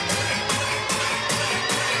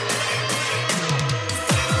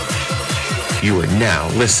You are now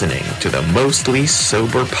listening to the Mostly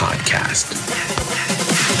Sober Podcast.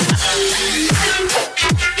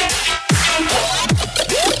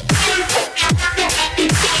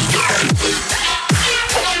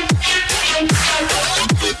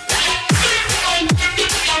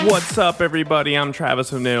 What's up, everybody? I'm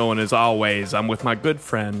Travis O'Neill, and as always, I'm with my good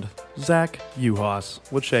friend, Zach Uhas.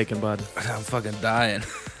 What's shaking, bud? I'm fucking dying.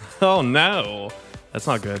 Oh, no. That's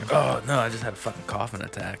not good. Oh, no, I just had a fucking coughing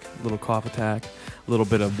attack. Little cough attack, a little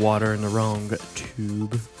bit of water in the wrong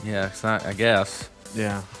tube. Yeah, it's not, I guess.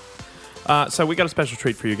 Yeah. So we got a special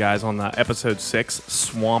treat for you guys on episode 6,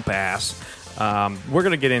 Swamp Ass. We're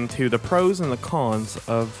going to get into the pros and the cons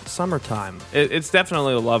of summertime. It's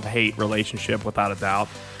definitely a love-hate relationship, without a doubt.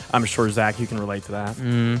 I'm sure, Zach, you can relate to that.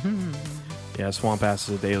 Mm-hmm. Yeah, Swamp Ass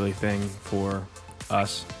is a daily thing for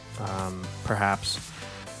us. Perhaps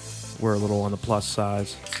we're a little on the plus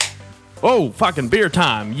size. Oh, fucking beer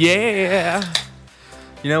time. Yeah.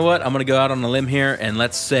 You know what? I'm going to go out on a limb here, and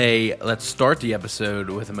let's start the episode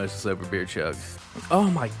with a Mostly Sober beer chug. Oh,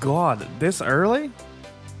 my God. This early?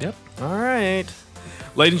 Yep. All right.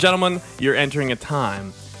 Ladies and gentlemen, you're entering a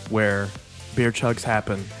time where beer chugs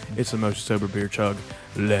happen. It's the Most Sober Beer Chug.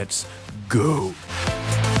 Let's go.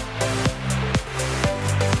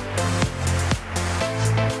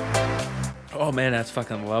 Oh, man, that's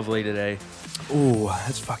fucking lovely today. Ooh,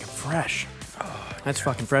 that's fucking fresh. That's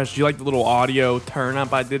fucking fresh. Do you like the little audio turn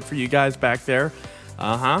up I did for you guys back there?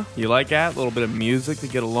 Uh-huh. You like that? A little bit of music to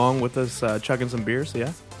get along with us chugging some beers,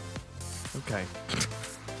 yeah? Okay.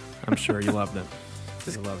 I'm sure you loved it.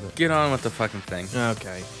 Just get on with the fucking thing.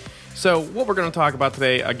 Okay. So what we're going to talk about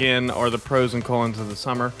today, again, are the pros and cons of the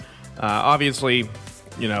summer. Obviously,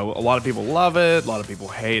 you know, a lot of people love it. A lot of people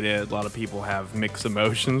hate it. A lot of people have mixed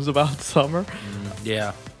emotions about summer.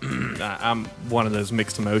 Yeah. I'm one of those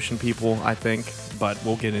mixed emotion people, I think. But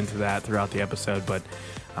we'll get into that throughout the episode. But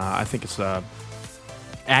I think it's a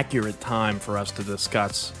accurate time for us to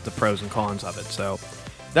discuss the pros and cons of it. So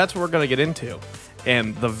that's what we're going to get into.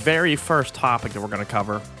 And the very first topic that we're going to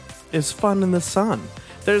cover is fun in the sun.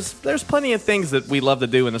 There's plenty of things that we love to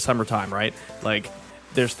do in the summertime, right? Like,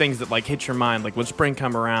 there's things that, like, hit your mind. Like, when spring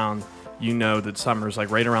come around, you know that summer's,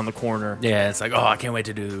 like, right around the corner. Yeah, it's like, oh, I can't wait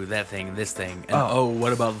to do that thing, this thing. And, oh,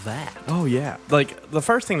 what about that? Oh, yeah. Like, the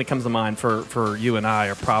first thing that comes to mind for you and I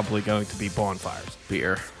are probably going to be bonfires.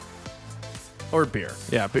 Beer. Or beer.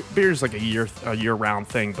 Yeah, beer's like a year-round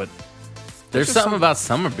thing, but... There's something about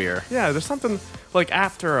summer beer. Yeah, there's something, like,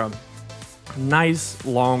 after a nice,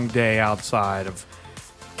 long day outside of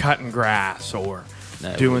cutting grass or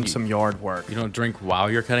doing some yard work. You don't drink while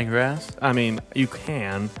you're cutting grass? I mean, you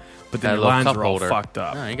can, but then Got a your little lines cup are all holder. fucked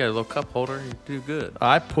up. No, you got a little cup holder. You do good.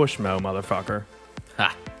 I push mow, motherfucker.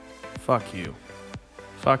 Ha. Fuck you.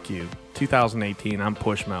 Fuck you. 2018, I'm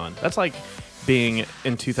push mowing. That's like being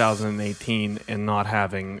in 2018 and not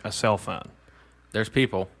having a cell phone. There's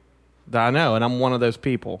people. I know, and I'm one of those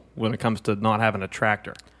people when it comes to not having a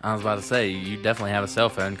tractor. I was about to say, you definitely have a cell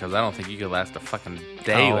phone, because I don't think you could last a fucking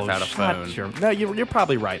day without a phone. No, you're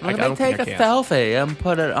probably right. Let I me don't take think a I can. selfie and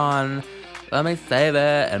put it on. Let me save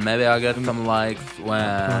it, and maybe I'll get some likes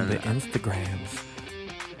On the when. Instagrams.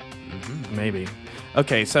 Maybe.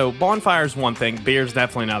 Okay, so bonfire's one thing, beer's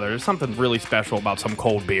definitely another. There's something really special about some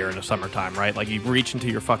cold beer in the summertime, right? Like, you reach into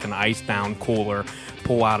your fucking ice-down cooler,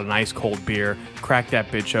 pull out an ice-cold beer, crack that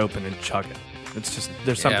bitch open, and chug it. It's just,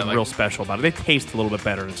 there's something like- real special about it. They taste a little bit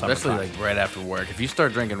better in summertime. Especially like right after work. If you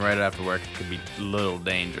start drinking right after work, it could be a little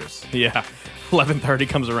dangerous. Yeah. 11:30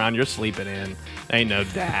 comes around, you're sleeping in. Ain't no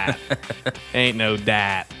dat. Ain't no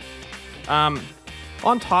dat.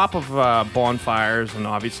 On top of bonfires and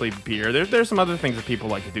obviously beer, there's some other things that people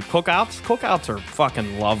like to do. Cookouts. Cookouts are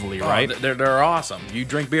fucking lovely, right? Oh, they're awesome. You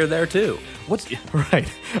drink beer there too.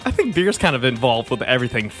 Right? I think beer's kind of involved with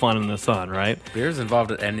everything fun in the sun, right? Beer's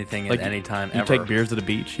involved at anything Like, at any time You ever. take beers to the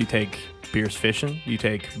beach. You take beers fishing. You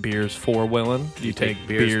take beers four-wheeling. You take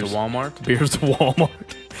beers to Walmart. Beers to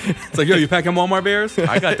Walmart. It's like, yo, you packing Walmart beers?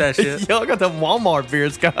 I got that shit. Yo, I got them Walmart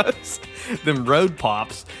beers, guys. Them road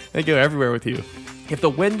pops. They go everywhere with you. If the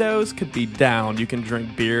windows could be down, you can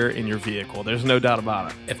drink beer in your vehicle. There's no doubt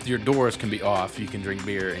about it. If your doors can be off, you can drink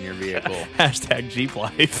beer in your vehicle. Hashtag Jeep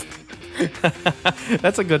Life.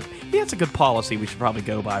 That's a good policy we should probably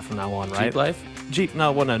go by from now on, right? Jeep Life?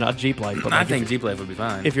 No, not Jeep Life. But I like think Jeep Life would be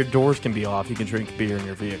fine. if your doors can be off, you can drink beer in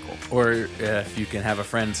your vehicle. Or if you can have a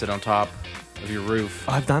friend sit on top of your roof.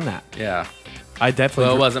 I've done that. Yeah. I definitely.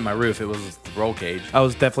 Well, it wasn't my roof. It was the roll cage. I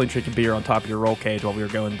was definitely drinking beer on top of your roll cage while we were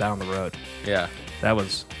going down the road. Yeah.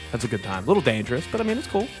 That's a good time. A little dangerous, but I mean, it's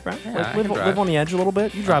cool, right? Yeah, Like, I can drive. live on the edge a little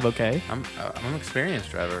bit. You drive okay. I'm an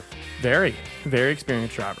experienced driver. Very, very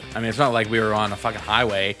experienced driver. I mean, it's not like we were on a fucking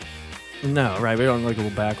highway. No, right? We're on like a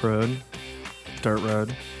little back road, dirt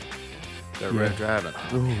road. Dirt road driving.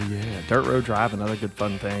 Oh yeah, dirt road drive, another good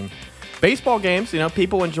fun thing. Baseball games,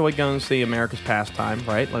 people enjoy going to see America's pastime,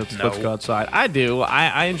 right? Let's go outside. I do.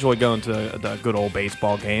 I enjoy going to the good old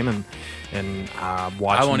baseball game and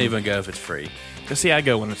watching. I won't even go if it's free. See, I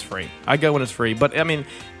go when it's free. But I mean,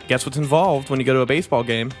 guess what's involved when you go to a baseball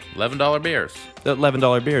game? $11 beers.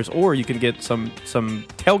 $11 beers, or you can get some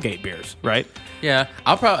tailgate beers, right? Yeah,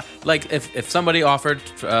 I'll probably like if somebody offered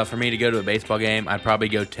for me to go to a baseball game, I'd probably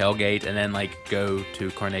go tailgate and then like go to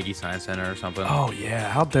Carnegie Science Center or something. Oh yeah,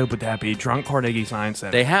 how dope would that be? Drunk Carnegie Science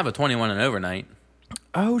Center. They have a 21 and over night.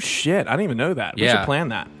 Oh shit, I didn't even know that. We Yeah. should plan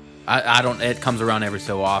that. I don't. It comes around every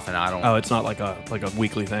so often. I don't. Oh, it's not like a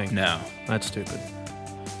weekly thing. No. That's stupid.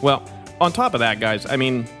 Well, on top of that, guys, I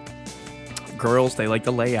mean, girls, they like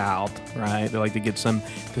to lay out, right? They like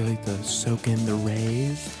to soak in the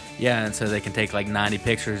rays. Yeah, and so they can take like 90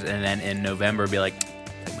 pictures and then in November be like,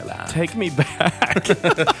 take me back. Take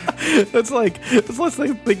me back. That's like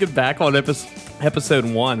thinking back on episode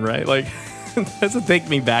 1, right? Like, that's a take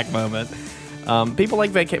me back moment. People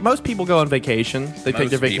like vacation. Most people go on vacation. They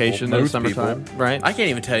take their vacation in the summertime, right? I can't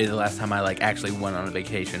even tell you the last time I like actually went on a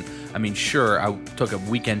vacation. I mean, sure, I took a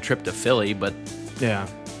weekend trip to Philly, but Yeah.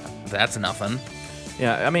 that's nothing.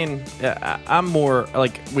 Yeah, I mean, I'm more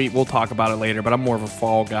like we'll talk about it later, but I'm more of a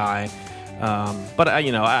fall guy. But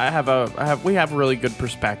we have a really good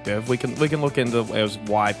perspective. We can look into as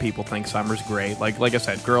why people think summer's great. Like I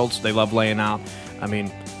said, girls, they love laying out. I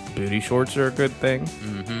mean, booty shorts are a good thing.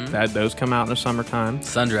 Mm-hmm. Those come out in the summertime.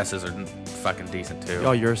 Sundresses are fucking decent too.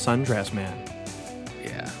 Oh, you're a sundress man.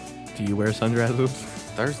 Yeah. Do you wear sundresses?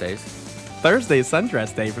 Thursdays. Thursday's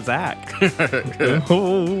sundress day for Zach.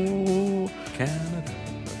 Oh. Canada.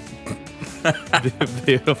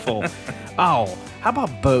 Beautiful. Oh, how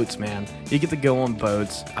about boats, man? You get to go on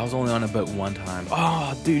boats. I was only on a boat one time.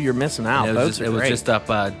 Oh, dude, you're missing out. It Boats was are great. just up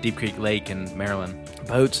Deep Creek Lake in Maryland.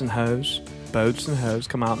 Boats and hoes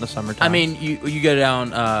come out in the summertime. I mean, you go down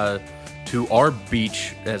to our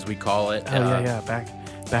beach, as we call it. Oh yeah,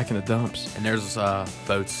 back in the dumps. And there's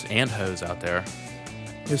boats and hoes out there.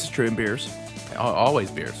 This is true in beers. Always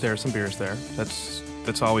beers. There are some beers there.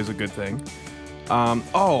 That's always a good thing.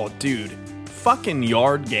 Oh, dude, fucking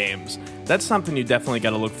yard games. That's something you definitely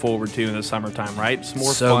got to look forward to in the summertime, right? It's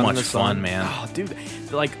more so fun much in the sun. fun, man. Oh, dude,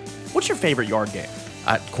 like, what's your favorite yard game?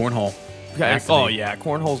 Cornhole. Oh yeah,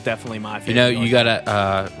 cornhole's definitely my favorite. You know, you yard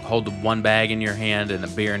gotta hold the one bag in your hand and a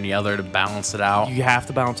beer in the other to balance it out. You have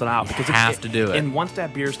to balance it out because have to do it. And once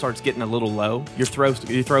that beer starts getting a little low, your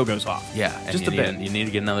throw goes off. Yeah, and just a bit. You need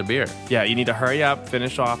to get another beer. Yeah, you need to hurry up,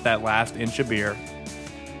 finish off that last inch of beer.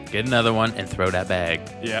 Get another one and throw that bag.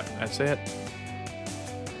 Yeah, that's it.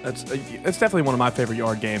 It's definitely one of my favorite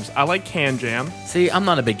yard games. I like Can Jam. See, I'm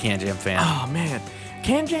not a big Can Jam fan. Oh man,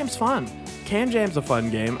 Can Jam's fun. Can Jam's a fun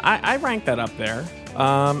game. I rank that up there.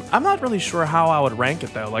 I'm not really sure how I would rank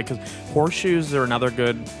it though. Like, 'cause horseshoes are another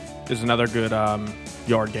good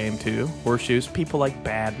yard game too. Horseshoes. People like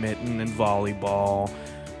badminton and volleyball.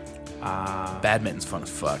 Badminton's fun as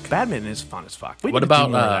fuck. Badminton is fun as fuck. What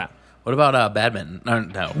about badminton?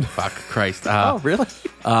 No, fuck, Christ. Oh really?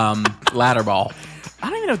 Ladder ball. I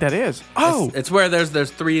don't even know what that is. Oh, It's where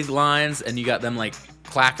there's 3 lines and you got them like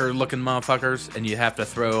clacker looking motherfuckers and you have to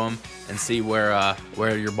throw them and see where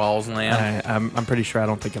your balls land. I'm pretty sure I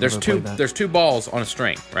don't think I've There's ever two played that. there's 2 balls on a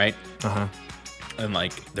string, right? Uh-huh. And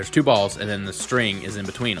like there's 2 balls and then the string is in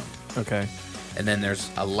between them. Okay. And then there's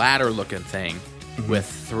a ladder looking thing with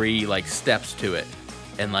 3 like steps to it.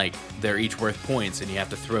 And like they're each worth points and you have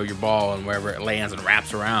to throw your ball and wherever it lands and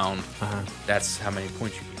wraps around, that's how many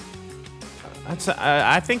points you get.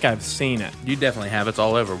 I think I've seen it. You definitely have. It's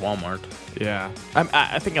all over Walmart. Yeah,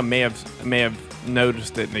 I think I may have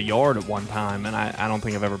noticed it in the yard at one time, and I don't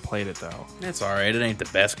think I've ever played it though. It's all right. It ain't the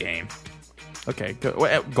best game. Okay, good.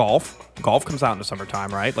 Golf comes out in the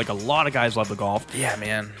summertime, right? Like a lot of guys love the golf. Yeah,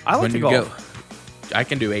 man. I like When to you golf. I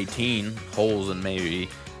can do 18 holes in maybe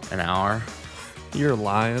an hour. You're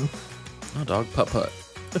lying. Oh, dog, putt.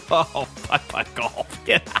 Oh, putt golf.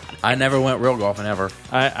 Get out. I never went real golfing ever.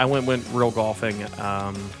 I went real golfing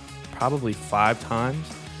probably 5 times,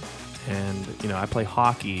 and I play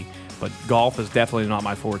hockey, but golf is definitely not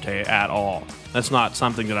my forte at all. That's not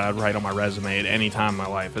something that I'd write on my resume at any time in my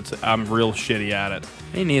life. I'm real shitty at it.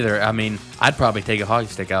 Me neither. I mean, I'd probably take a hockey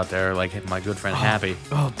stick out there, like hit my good friend Happy.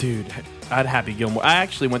 Oh, dude, I had Happy Gilmore. I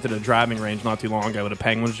actually went to the driving range not too long ago with a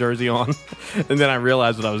Penguins jersey on, and then I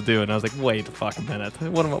realized what I was doing. I was like, wait a fucking minute.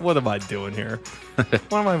 What am I doing here?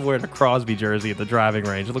 Why am I wearing a Crosby jersey at the driving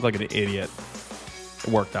range? I look like an idiot. It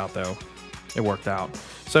worked out, though. It worked out.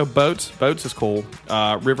 So boats is cool.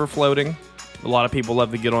 River floating. A lot of people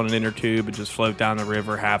love to get on an inner tube and just float down the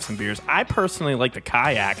river, have some beers. I personally like the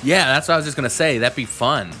kayak. Yeah, that's what I was just gonna say. That'd be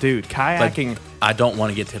fun, Dude, kayaking. But I don't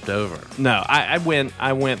want to get tipped over. No, I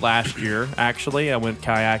went last year. Actually, I went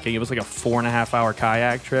kayaking. It was like a 4.5 hour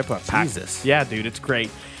kayak trip. Jesus. Yeah, dude, it's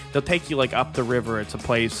great. They'll take you like up the river. It's a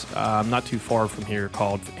place not too far from here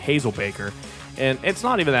called Hazelbaker. And it's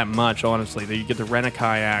not even that much, honestly. You get to rent a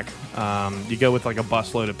kayak. You go with like a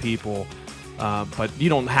busload of people. But you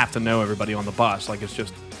don't have to know everybody on the bus. Like, it's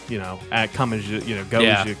just, come as you go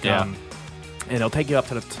as you come. And it'll take you up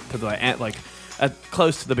to the end, like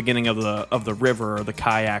close to the beginning of the river or the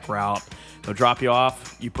kayak route. They'll drop you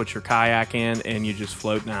off. You put your kayak in, and you just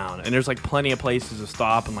float down. And there's like plenty of places to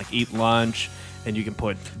stop and like eat lunch. And you can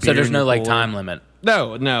put beer So there's in no your like cooler. time limit.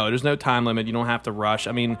 No, there's no time limit. You don't have to rush.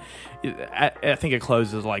 I mean, I think it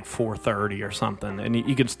closes like 4:30 or something, and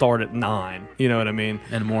you can start at 9. You know what I mean?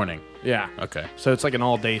 In the morning. Yeah. Okay. So it's like an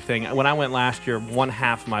all-day thing. When I went last year, one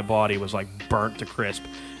half of my body was like burnt to crisp,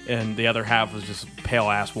 and the other half was just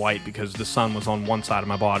pale-ass white because the sun was on one side of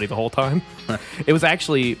my body the whole time. It was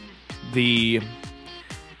actually the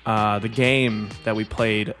game that we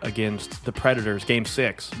played against the Predators, Game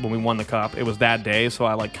 6, when we won the Cup. It was that day, so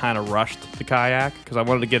I like kind of rushed the kayak because I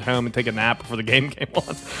wanted to get home and take a nap before the game came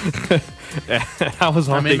on.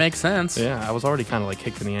 It makes sense. Yeah, I was already kind of like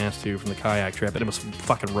kicked in the ass too from the kayak trip, and it was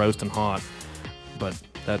fucking roasting hot. But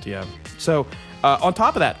that, yeah. So on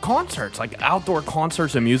top of that, concerts, like outdoor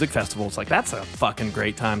concerts and music festivals, like that's a fucking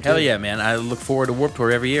great time too. Hell yeah, man. I look forward to Warped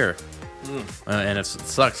Tour every year. And it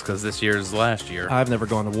sucks because this year's last year. I've never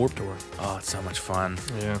gone to Warped Tour. Oh, it's so much fun.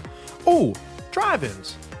 Yeah. Oh,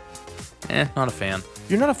 drive-ins. Not a fan.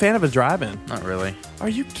 You're not a fan of a drive-in? Not really. Are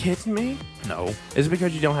you kidding me? No. Is it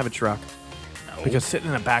because you don't have a truck? No. Because sitting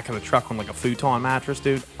in the back of the truck on like a futon mattress,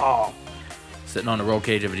 dude. Oh. Sitting on the roll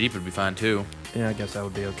cage of a Jeep would be fine too. Yeah, I guess that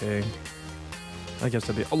would be okay. I guess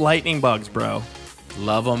that'd be lightning bugs, bro.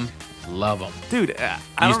 Love them. Love them. Dude,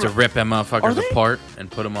 I used to rip them Are motherfuckers they? apart and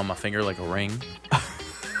put them on my finger like a ring.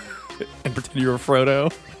 and pretend you're a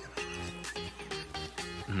Frodo.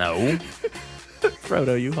 No.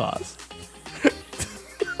 Frodo, you Haas.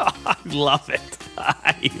 I love it.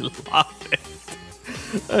 I love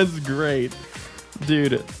it. That's great.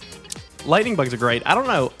 Dude, lightning bugs are great. I don't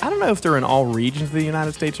know if they're in all regions of the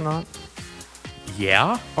United States or not.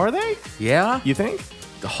 Yeah? Are they? Yeah? You think?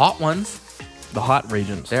 The hot ones? The hot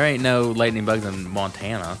regions. There ain't no lightning bugs in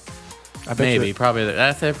Montana. I bet Maybe. you- Probably.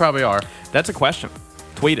 They probably are. That's a question.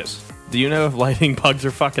 Tweet us. Do you know if lightning bugs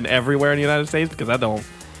are fucking everywhere in the United States? Because I don't.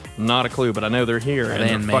 Not a clue, but I know they're here and they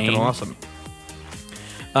they're in fucking Maine? awesome.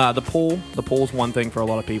 The pool's one thing for a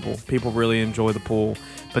lot of people. People really enjoy the pool.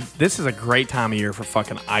 But this is a great time of year for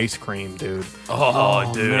fucking ice cream, dude.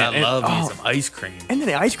 Oh, dude. man. I love me Oh. some ice cream. And then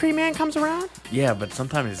the ice cream man comes around? Yeah, but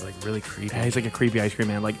sometimes he's like really creepy. Yeah, he's like a creepy ice cream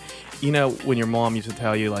man. Like, you know, when your mom used to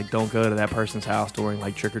tell you, like, don't go to that person's house during,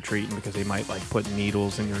 like, trick-or-treating because they might, like, put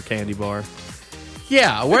needles in your candy bar.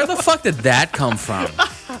 Yeah, where the fuck did that come from?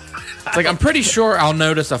 It's like, I'm pretty sure I'll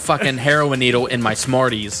notice a fucking heroin needle in my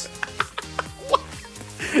Smarties.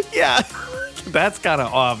 Yeah. That's kind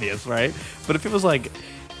of obvious, right? But if it was, like,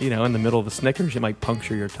 you know, in the middle of a Snickers, it might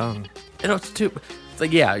puncture your tongue. You know, it's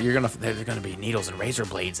like, yeah, there's gonna be needles and razor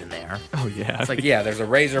blades in there. Oh, yeah. It's like, yeah, there's a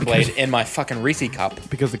razor blade in my fucking Reese cup.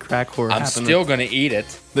 Because the crack whore I'm still gonna eat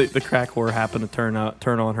it. The crack whore happened to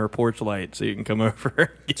turn on her porch light so you can come over and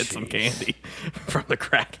get some candy from the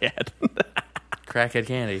crackhead. Crackhead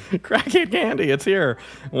candy. Crackhead candy, it's here.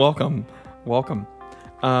 Welcome.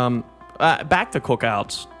 Back to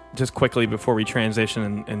cookouts, just quickly before we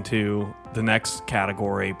transition into the next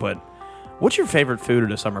category. But what's your favorite food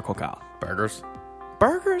at a summer cookout? Burgers.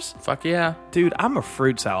 Burgers? Fuck yeah. Dude, I'm a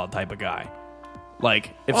fruit salad type of guy.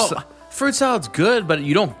 Like, if Fruit salad's good, but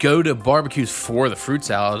you don't go to barbecues for the fruit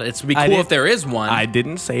salad. It's be I cool did- if there is one. I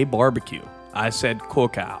didn't say barbecue. I said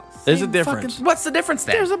cookout. There's a difference. What's the difference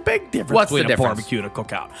then? There's a big difference What's the between a difference? barbecue and a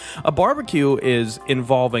cookout. A barbecue is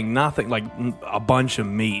involving nothing like a bunch of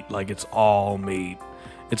meat, like it's all meat.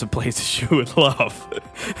 It's a place that you would love.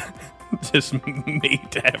 Just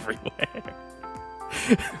meat everywhere.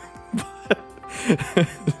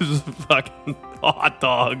 This is fucking hot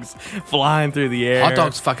dogs flying through the air. Hot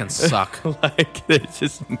dogs fucking suck. Like, it's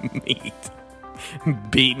just meat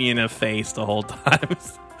beating you in the face the whole time.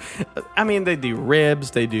 I mean, they do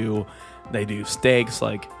ribs, they do steaks.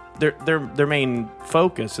 Like, their main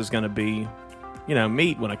focus is going to be,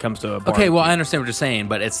 meat when it comes to a barbecue. Okay, well, I understand what you're saying,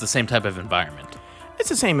 but it's the same type of environment. It's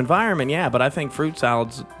the same environment, yeah, but I think fruit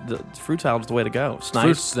salad's the way to go. It's nice.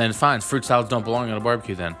 Fruits, then it's fine. Fruit salads don't belong at a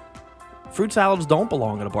barbecue then. Fruit salads don't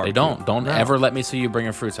belong at a barbecue. They don't. Don't No. ever let me see you bring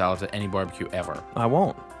a fruit salad to any barbecue ever. I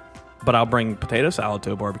won't. But I'll bring potato salad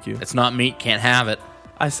to a barbecue. It's not meat. Can't have it.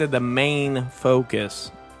 I said the main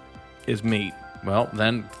focus is meat. Well,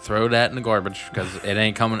 then throw that in the garbage because it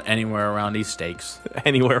ain't coming anywhere around these steaks.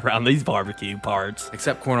 Anywhere around these barbecue parts.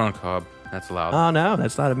 Except corn on the cob. That's allowed. Oh, no,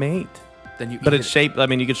 that's not a meat. Then you But eat it's shaped,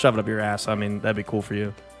 you could shove it up your ass. That'd be cool for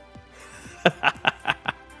you.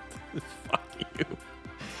 Fuck you.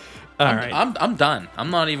 All right. I'm done. I'm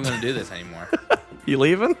not even going to do this anymore. You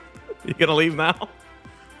leaving? You gonna leave now?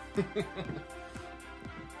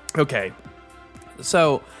 Okay.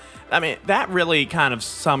 So, that really kind of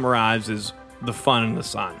summarizes the fun in the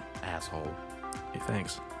sun. Asshole. Hey,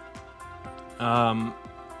 thanks.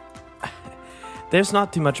 There's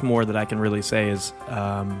not too much more that I can really say is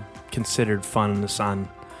considered fun in the sun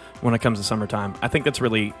when it comes to summertime. I think that's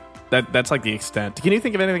really that's like the extent. Can you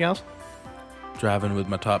think of anything else? Driving with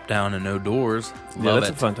my top down and no doors. Yeah, Love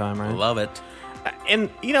that's it. a fun time, right? Love it. And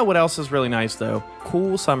you know what else is really nice though?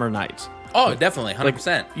 Cool summer nights. Oh, definitely.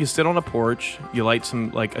 100%. You sit on a porch, you light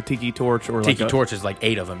some a tiki torch or Tiki like torch is like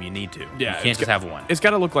 8 of them. You need to. Yeah, you can't just have one. It's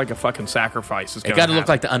got to look like a fucking sacrifice. It got to look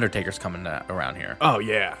like the Undertaker's coming around here. Oh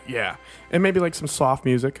yeah, yeah, and maybe like some soft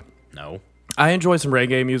music. No. I enjoy some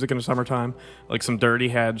reggae music in the summertime, like some Dirty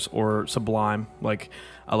Heads or Sublime. Like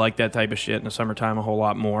I like that type of shit in the summertime a whole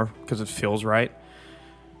lot more because it feels right.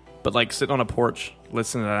 But like sitting on a porch,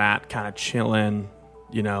 listening to that, kind of chilling,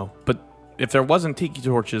 But if there wasn't tiki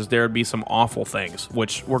torches, there would be some awful things,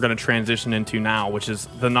 which we're going to transition into now, which is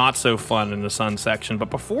the not so fun in the sun section. But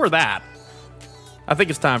before that, I think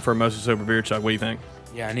it's time for a Mostly Sober Beer Chug. What do you think?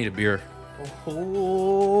 Yeah, I need a beer.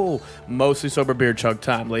 Oh, Mostly Sober Beer Chug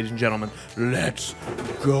time, ladies and gentlemen. Let's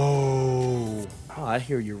go. Oh, I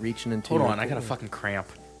hear you reaching into. Hold on, I got a fucking cramp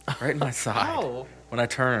right in my side Ow. when I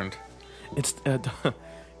turned. It's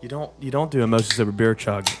you don't do a Mostly Sober Beer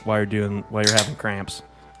Chug while you're having cramps.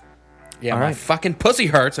 Yeah, All my right. fucking pussy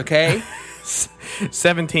hurts. Okay.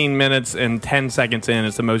 17 minutes and 10 seconds in,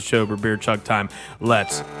 it's the Most Sober Beer Chug time.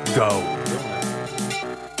 Let's go.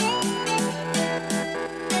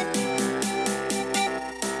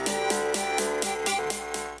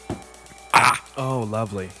 Oh,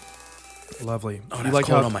 lovely. Lovely. Oh, You that's like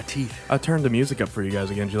cold how on my teeth. I turned the music up for you guys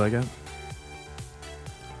again. Did you like that?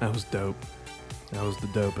 That was dope. That was the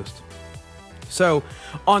dopest. So,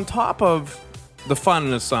 on top of the fun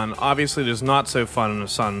in the sun, obviously there's not so fun in the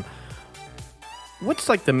sun. What's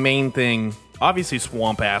like the main thing? Obviously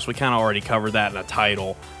swamp ass. We kind of already covered that in the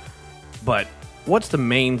title. But what's the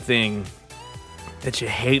main thing that you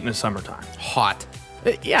hate in the summertime? Hot.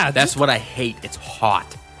 Yeah, That's what I hate. It's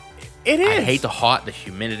hot. it is. I hate the hot, the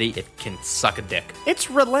humidity. It can suck a dick. It's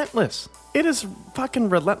relentless. It is fucking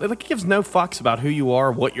relentless. Like, it gives no fucks about who you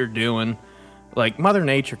are, what you're doing. Like, Mother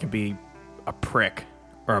Nature can be a prick.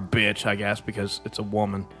 Or a bitch, I guess, because it's a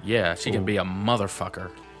woman. Yeah, she can Ooh. be a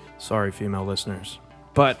motherfucker. Sorry, female listeners.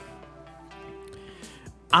 But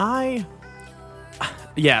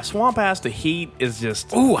swamp ass, the heat is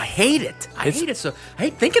just... Ooh, I hate it. I hate it. So I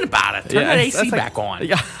hate thinking about it. Turn that it's- AC that's back on.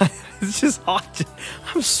 Yeah, it's just hot.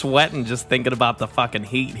 I'm sweating just thinking about the fucking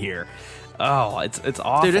heat here. Oh, it's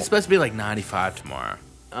awful. Dude, it's supposed to be like 95 tomorrow.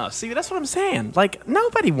 Oh, see, that's what I'm saying. Like,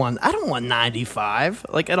 I don't want 95,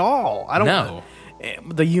 like, at all. I don't No.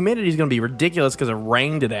 The humidity is going to be ridiculous because of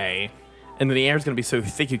rain today, and then the air is going to be so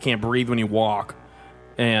thick you can't breathe when you walk,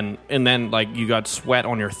 and then like you got sweat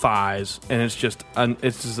on your thighs, and it's just a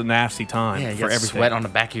nasty time Yeah, you for got everything. sweat on the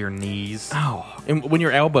back of your knees. Oh, and when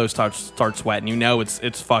your elbows start sweating,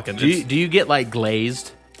 it's fucking. Do you get like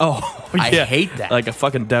glazed? Oh, I yeah. hate that. Like a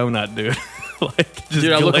fucking donut, dude. Like, just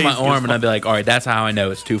Dude, I look at my glazed arm as and I'd be like, all right, that's how I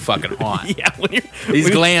know it's too fucking hot. fuck. Yeah, when you're These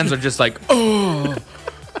when- glands are just like, oh.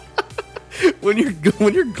 when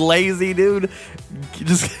you're glazy, dude, you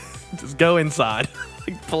just go inside.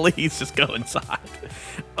 Like, please, just go inside.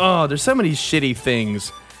 Oh, there's so many shitty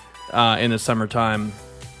things in the summertime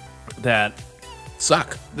that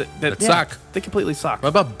Suck. that suck. They completely suck. What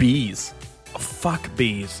about bees? Fuck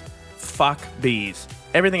bees. Fuck bees.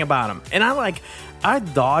 Everything about them. And I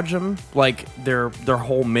dodge them like their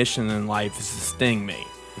whole mission in life is to sting me.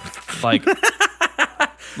 Like,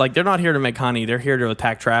 like they're not here to make honey. They're here to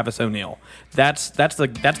attack Travis O'Neal. That's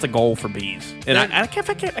the goal for bees. And I can't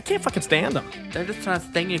fucking stand them. They're just trying to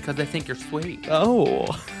sting you because they think you're sweet. Oh.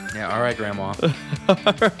 Yeah, all right, Grandma.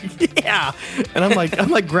 Yeah, and I'm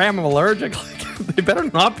like, Grandma, I'm allergic. Like, they better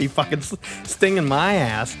not be fucking stinging my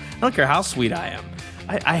ass. I don't care how sweet I am.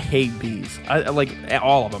 I hate bees. I like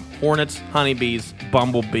all of them. Hornets, honeybees,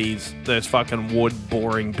 bumblebees. There's fucking wood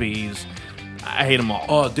boring bees. I hate them all.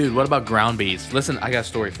 Oh, dude, what about ground bees? Listen, I got a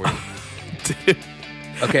story for you. Dude,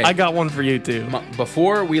 Okay. I got one for you too.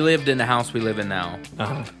 Before we lived in the house we live in now,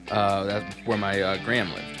 Uh-huh. that's where my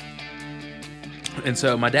Gram lived. And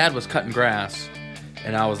so my dad was cutting grass,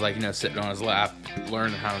 and I was like, sitting on his lap,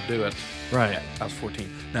 learning how to do it. Right. I was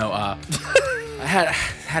 14. No, I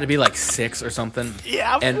had to be like 6 or something.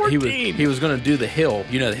 Yeah, and 14. he was going to do the hill.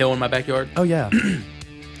 You know the hill in my backyard? Oh yeah.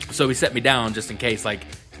 So he set me down just in case, like,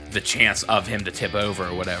 the chance of him to tip over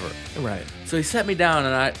or whatever. Right. So he set me down,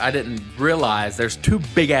 and I didn't realize there's 2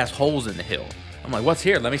 big-ass holes in the hill. I'm like, what's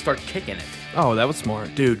here? Let me start kicking it. Oh, that was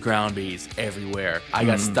smart. Dude, ground bees everywhere. I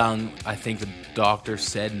got stung, I think the doctor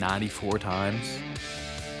said 94 times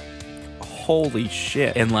Holy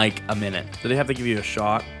shit. in like a minute. Did they have to give you a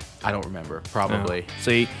shot? I don't remember. Probably. No.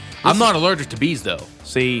 See, I'm not allergic to bees, though.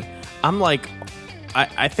 See, I'm like,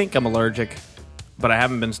 I think I'm allergic, but I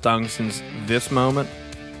haven't been stung since this moment.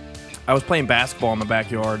 I was playing basketball in the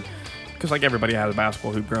backyard because, like, everybody had a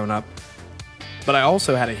basketball hoop growing up. But I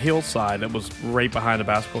also had a hillside that was right behind the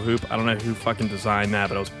basketball hoop. I don't know who fucking designed that,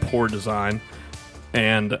 but it was poor design.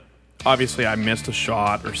 And obviously, I missed a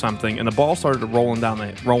shot or something, and the ball started rolling down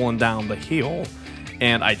the hill.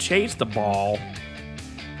 And I chased the ball,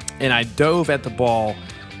 and I dove at the ball,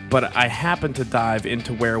 but I happened to dive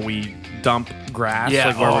into where we dump grass,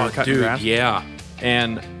 like where we were cutting dude, grass. yeah.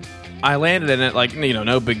 And I landed in it like,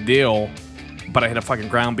 no big deal. But I hit a fucking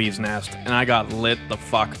ground bee's nest, and I got lit the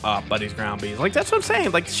fuck up by these ground bees. Like, that's what I'm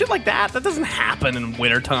saying. Like, shit like that doesn't happen in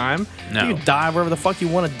wintertime. No. You can dive wherever the fuck you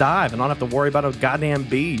want to dive and not have to worry about those goddamn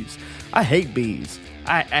bees. I hate bees.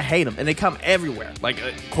 I hate them, and they come everywhere. Like,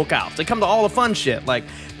 cookouts. They come to all the fun shit. Like,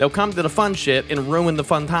 they'll come to the fun shit and ruin the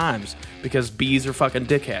fun times because bees are fucking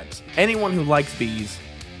dickheads. Anyone who likes bees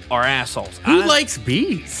are assholes. Who likes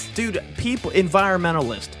bees? Dude, people,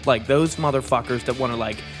 environmentalists, like those motherfuckers that want to,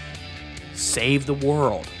 like, save the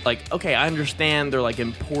world. Like, okay, I understand they're, like,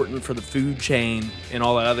 important for the food chain and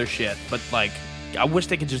all that other shit, but, like, I wish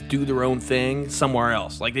they could just do their own thing somewhere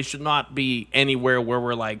else. Like, they should not be anywhere where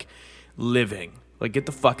we're, like, living. Like, get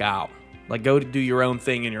the fuck out. Like, go to do your own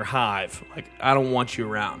thing in your hive. Like, I don't want you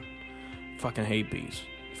around. Fucking hate bees.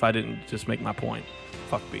 If I didn't just make my point.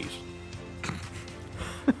 Fuck bees.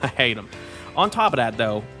 I hate them. On top of that,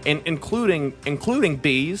 though, including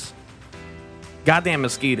bees, goddamn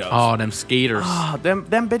mosquitoes. Oh, them skaters. Oh, them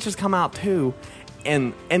bitches come out too,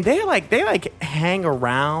 and they hang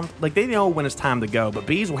around. Like, they know when it's time to go, but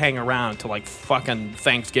bees will hang around until like fucking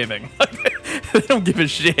Thanksgiving. They don't give a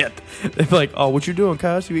shit. They're like, oh, what you doing,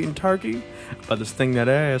 cuz? You eating turkey? About to sting that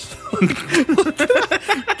ass.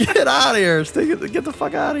 Get out of here. Get the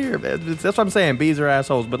fuck out of here, man. That's what I'm saying. Bees are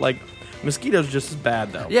assholes, but like mosquitoes are just as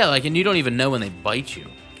bad though. Yeah, like, and you don't even know when they bite you.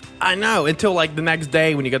 I know, until like the next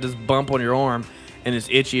day when you got this bump on your arm and it's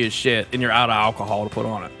itchy as shit and you're out of alcohol to put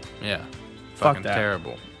on it. Yeah. Fuck Fucking that.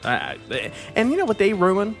 terrible. And you know what they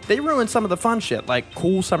ruin? They ruin some of the fun shit, like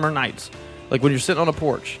cool summer nights. Like when you're sitting on a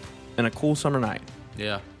porch in a cool summer night.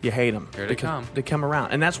 Yeah. You hate them. Here they come. They come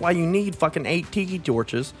around. And that's why you need fucking 8 tiki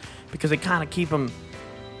torches, because they kind of keep them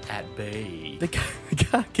At bay. They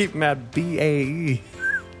gotta keep them at BAE.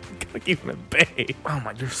 Gotta keep them at bay. Oh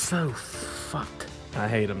my, you're so fucked. I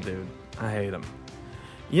hate them, dude. I hate them.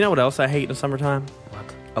 You know what else I hate in the summertime? What?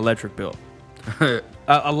 Electric bill.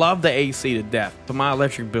 I love the AC to death, but my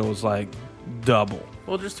electric bill is like double.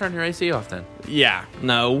 Well, just turn your AC off then. Yeah,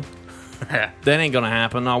 no. That ain't gonna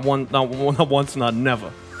happen. Not once, not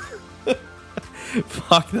never.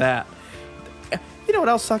 Fuck that. You know what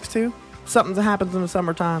else sucks too? Something that happens in the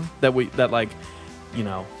summertime that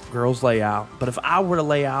girls lay out. But if I were to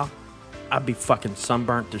lay out, I'd be fucking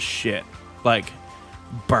sunburnt to shit. Like,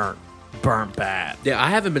 burnt bad. Yeah, I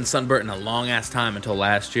haven't been sunburnt in a long ass time until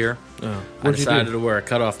last year. Oh. I decided to wear a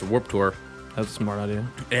cutoff to Warped Tour That's a smart idea.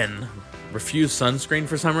 and refuse sunscreen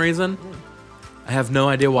for some reason. I have no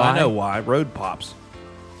idea why. I know why. Road pops.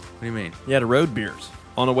 What do you mean? You had a road beers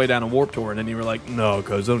on the way down to Warped Tour, and then you were like, no,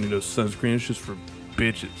 cuz I don't need no sunscreen. It's just for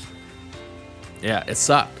bitches. Yeah, it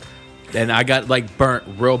sucked. And I got like burnt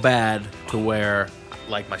real bad to where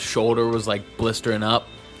like my shoulder was like blistering up.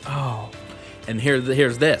 Oh. And here's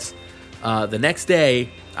this. The next day,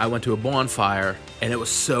 I went to a bonfire, and it was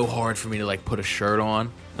so hard for me to like put a shirt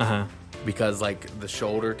on Uh-huh. because like the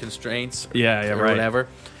shoulder constraints, Yeah, or right. whatever.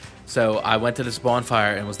 So I went to this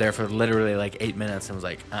bonfire and was there for literally like 8 minutes and was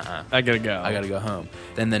like, I gotta go. I gotta go home.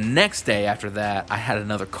 Then the next day after that, I had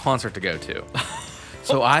another concert to go to.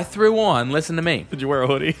 So I threw on, listen to me. Did you wear a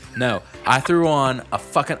hoodie? No, I threw on a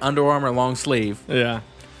fucking Under Armour long sleeve Yeah.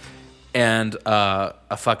 and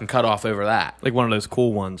a fucking cutoff over that. Like one of those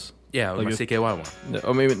cool ones. Yeah, with Like my CKY one. No,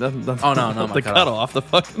 or maybe nothing. Oh, no, my the cutoff. cutoff. The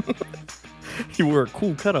fucking. You wore a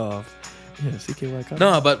cool cutoff. Yeah, CKY cutoff.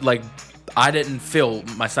 No, but like, I didn't feel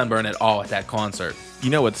my sunburn at all at that concert. You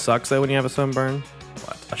know what sucks though when you have a sunburn?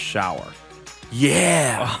 What? A shower.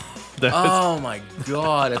 Yeah. That's- Oh my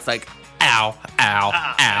god, it's like, ow, ow,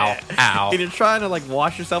 ow, ow. And you're trying to like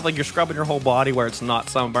wash yourself, like you're scrubbing your whole body where it's not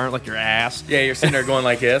sunburnt, like your ass. Yeah, you're sitting there going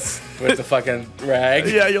like this with the fucking rag.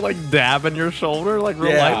 Yeah, you're like dabbing your shoulder like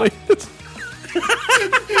real Yeah. lightly.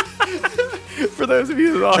 For those of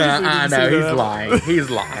you that obviously I didn't know, see he's that. lying. He's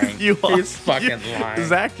lying. He's fucking lying.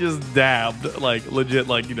 Zach just dabbed, like legit,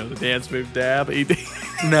 like the dance move dab.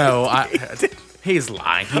 No, he's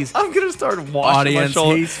lying. He's I'm gonna start washing my audience.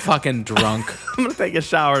 shoulder. He's fucking drunk. I'm gonna take a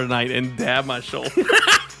shower tonight and dab my shoulder.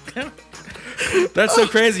 That's so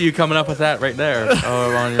crazy. You coming up with that right there?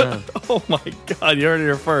 Oh, on your own. Oh my god, you heard it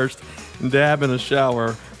here first. Dab in a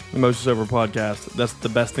shower. The Most Sober Podcast. That's the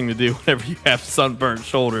best thing to do whenever you have sunburnt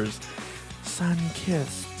shoulders.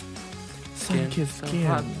 Sun-kissed. Sun-kissed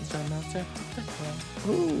skin.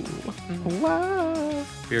 Ooh. Wow.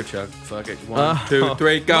 Beer chug. Fuck it. 1, 2,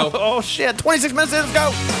 3, go. Oh shit. 26 minutes in. Let's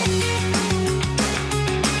go.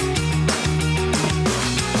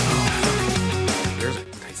 Beers are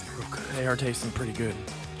tasting real good. They are tasting pretty good.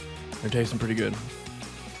 They're tasting pretty good.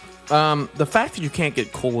 The fact that you can't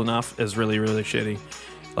get cool enough is really, really shitty.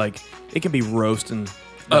 Like, it can be roasting.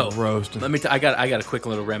 Roasting. Let me. I got a quick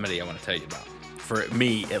little remedy I want to tell you about. For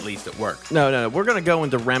me, at least at work. No. We're going to go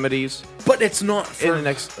into remedies But it's not for in the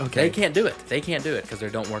next... Okay. They can't do it. They can't do it because they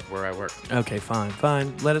don't work where I work. Okay, fine.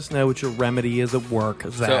 Let us know what your remedy is at work,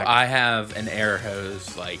 Zach. So I have an air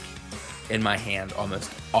hose like in my hand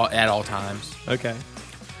at all times. Okay.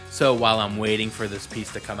 So while I'm waiting for this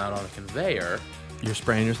piece to come out on the conveyor, You're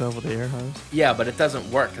spraying yourself with the air hose? yeah, but it doesn't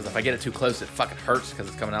work because if I get it too close, it fucking hurts because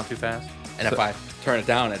it's coming out too fast. And if I turn it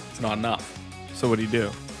down, it's not enough. So what do?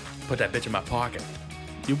 Put that bitch in my pocket.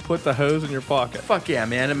 You put the hose in your pocket. Fuck yeah,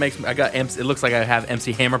 man! It makes me. It looks like I have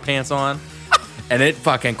MC Hammer pants on, and it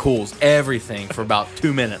fucking cools everything for about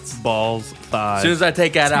 2 minutes. Balls, thighs. As soon as I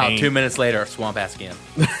take that out, taint. 2 minutes later, swamp ass again.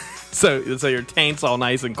 So your taint's all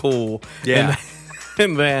nice and cool. Yeah.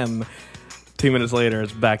 And then 2 minutes later,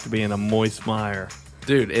 it's back to being a moist mire.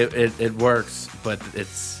 Dude, it works, but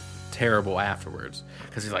it's terrible afterwards.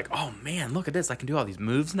 Because he's like, oh man, look at this. I can do all these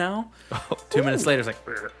moves now. 2 minutes later, it's like,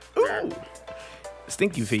 Ooh.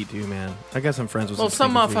 Stinky feet too, man. I got some friends with well,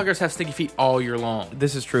 some stinky feet. motherfuckers have sticky feet all year long.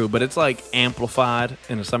 This is true, but it's like amplified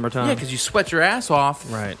in the summertime. Yeah, because you sweat your ass off.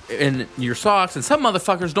 Right. In your socks, and some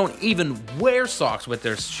motherfuckers don't even wear socks with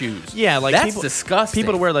their shoes. Yeah, like that's people, disgusting.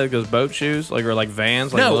 People to wear like those boat shoes, like or like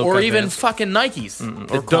Vans, like no, low or cut even Vans. fucking Nikes.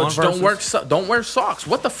 Or That don't wear socks.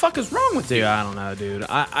 What the fuck is wrong with Dude, you? I don't know, dude.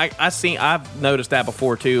 I've noticed that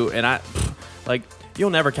before too, and like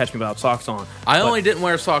you'll never catch me without socks on. I But- only didn't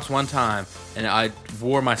wear socks one time, and I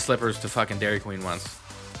wore my slippers to fucking Dairy Queen once.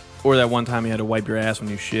 Or that one time you had to wipe your ass when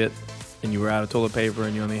you shit, and you were out of toilet paper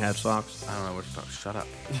and you only had socks. I don't know what you're talking. Shut up.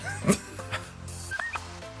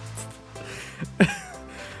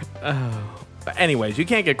 But anyways, you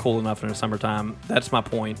can't get cool enough in the summertime. That's my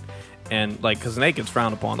point. And like, cause naked's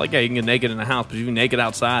frowned upon. Like, yeah, you can get naked in the house, but you can naked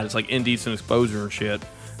outside. It's like indecent exposure and shit.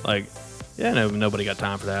 Like, yeah, no, nobody got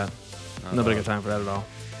time for that. Nobody got time for that at all.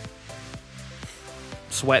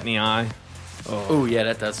 Sweat in the eye. Oh yeah,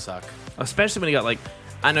 that does suck. Especially when you got like,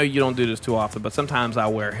 I know you don't do this too often, but sometimes I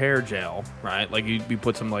wear hair gel, right? Like you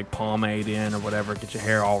put some like pomade in or whatever, get your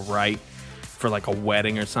hair all right for like a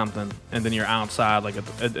wedding or something, and then you're outside like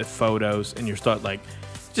at photos, and you start like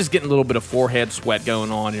just getting a little bit of forehead sweat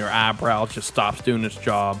going on, and your eyebrow just stops doing its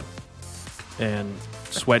job, and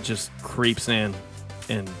sweat just creeps in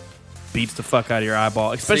and beats the fuck out of your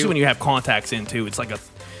eyeball. Especially when you have contacts in too. It's like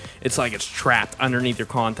it's trapped underneath your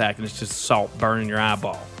contact, and it's just salt burning your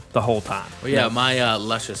eyeball the whole time. Well, yeah, my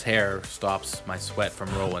luscious hair stops my sweat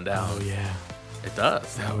from rolling down. Oh yeah. It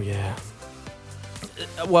does. Oh yeah.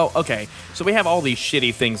 Well, okay. So we have all these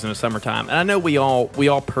shitty things in the summertime, and I know we all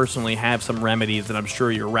personally have some remedies that I'm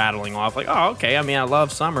sure you're rattling off. Like, oh, okay. I mean, I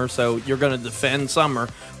love summer, so you're going to defend summer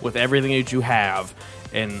with everything that you have,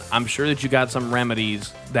 and I'm sure that you got some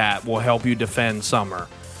remedies that will help you defend summer,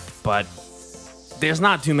 but there's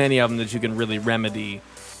not too many of them that you can really remedy,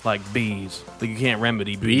 like bees. Like you can't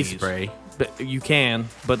remedy Bee bees. spray. But you can,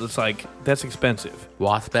 but it's like that's expensive.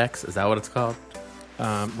 Waspex, is that what it's called?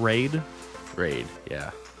 Raid. Raid,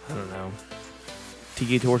 yeah. I don't know.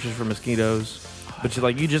 Tiki torches for mosquitoes.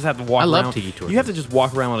 But you just have to walk I around. love tiki torches. You have to just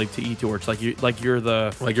walk around with a tiki torch, like you're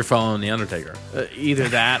the Like you're following the Undertaker. either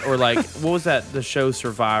that or like what was that the show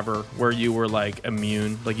Survivor where you were like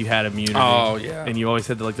immune, like you had immunity. Oh, yeah. And you always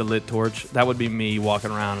had the lit torch. That would be me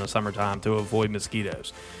walking around in the summertime to avoid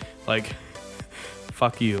mosquitoes. Like,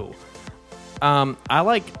 fuck you. I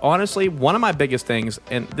like honestly one of my biggest things,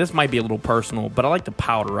 and this might be a little personal, but I like to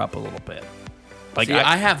powder up a little bit. Like See,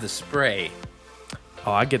 I have the spray.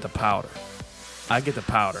 Oh, I get the powder. I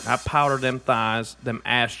powder them thighs, them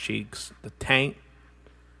ass cheeks, the tank,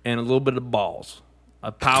 and a little bit of balls. I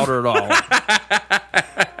powder it all.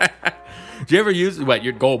 Do you ever use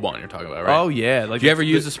your Gold Bond you're talking about, right? Oh yeah. Do you ever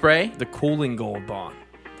use the spray? The cooling Gold Bond?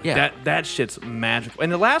 Yeah. That shit's magical,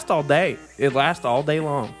 and it lasts all day. It lasts all day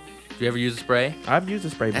long. Do you ever use the spray? I've used the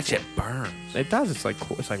spray That before. shit burns. It does. It's like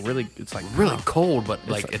cool. It's like really. It's like Really cold, but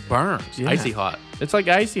it burns. Yeah. Icy hot. It's like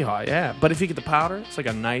icy hot. Yeah. But if you get the powder, it's like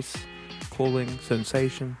a nice cooling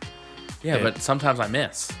sensation. Yeah, Yeah. but sometimes I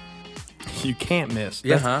miss. You can't miss.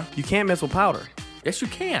 Yeah, That's- You can't miss with powder. Yes, you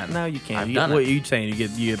can. No, you can't. I've done What it. are you saying? You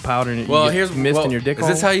get powder and Well, you get here's mist in your dick Is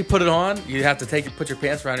hole? this how you put it on? You have to put your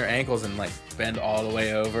pants around your ankles and like bend all the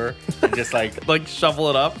way over and just like like shovel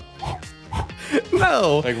it up?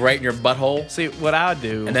 No. like right in your butthole, See, what I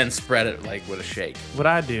do, and then spread it like with a shake, what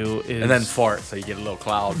I do is, and then fart so you get a little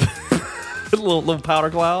cloud. a little powder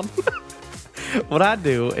cloud. What I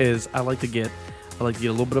do is I like to get a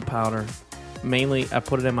little bit of powder. Mainly, I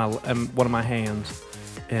put it in one of my hands,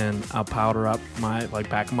 and I'll powder up my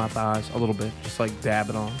back of my thighs a little bit, just like dab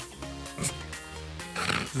it on,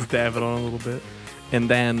 just dab it on a little bit, and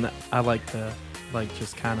then I like to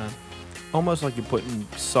just kind of almost like you're putting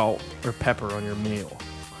salt or pepper on your meal.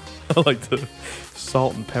 I like to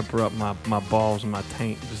salt and pepper up my balls and my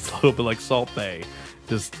taint just a little bit like Salt Bae,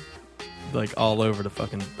 just like all over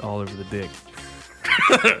the dick.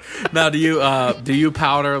 Now, do you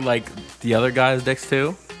powder like the other guy's dicks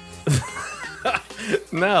too?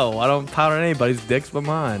 No, I don't powder anybody's dicks but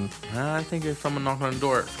mine. I think if someone knocked on the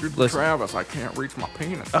door, excuse me, Listen. Travis, I can't reach my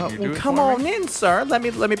penis. Can you do Well, it come for on me? in, sir. Let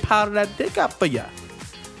me powder that dick up for you.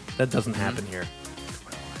 That doesn't happen here.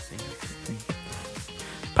 Well, I see.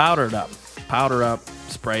 Powder up,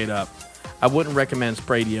 spray it up. I wouldn't recommend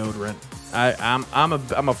spray deodorant.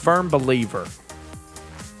 I'm a firm believer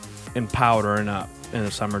in powdering up in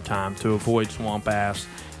the summertime to avoid swamp ass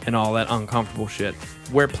and all that uncomfortable shit.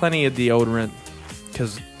 Wear plenty of deodorant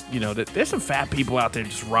because there's some fat people out there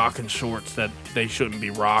just rocking shorts that they shouldn't be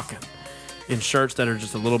rocking, in shirts that are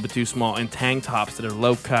just a little bit too small, in tank tops that are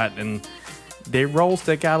low cut, and their rolls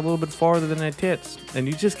stick out a little bit farther than their tits, and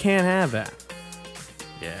you just can't have that.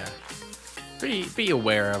 Yeah. Be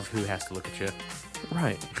aware of who has to look at you.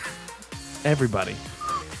 Right. Everybody.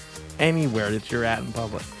 Anywhere that you're at in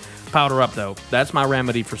public. Powder up, though. That's my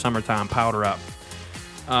remedy for summertime. Powder up.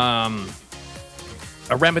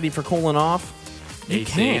 A remedy for cooling off? You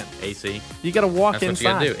can't. AC. You got to walk That's what you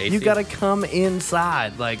inside. gotta do, AC. You got to come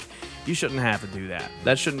inside. Like, you shouldn't have to do that.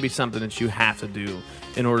 That shouldn't be something that you have to do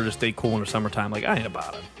in order to stay cool in the summertime. Like, I ain't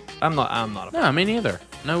about it. I'm not about No, me neither.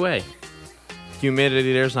 No way. it.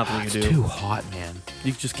 Humidity, there's nothing you It's can do. too hot, man.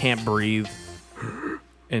 You just can't breathe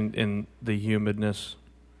in the humidness.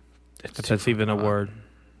 If that's even a word.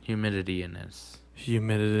 Humidity in this.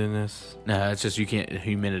 Humidityness. No, it's just you can't.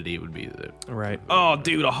 Humidity would be the. Right. Oh,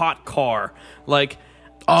 dude, a hot car. Like,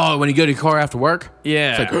 Oh, when you go to your car after work,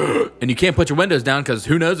 yeah. it's like, and you can't put your windows down because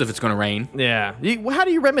who knows if it's going to rain. Yeah. How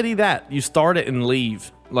do you remedy that? You start it and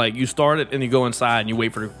leave. Like, you start it and you go inside and you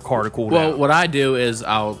wait for the car to cool Well, down. what I do is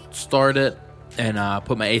I'll start it and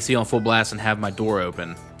put my AC on full blast and have my door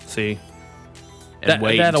open See? and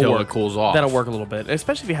wait until it cools off. That'll work a little bit,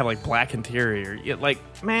 especially if you have, like, black interior.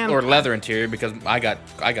 Man. Or leather interior because I got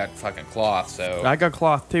fucking cloth. So I got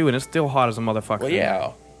cloth, too, and it's still hot as a motherfucker. well,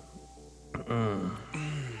 yeah.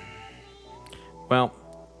 Well,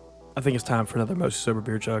 I think it's time for another Most Sober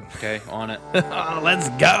Beer Chug. Okay, on it. Let's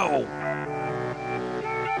go.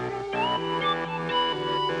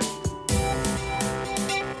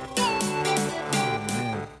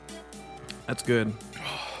 That's good.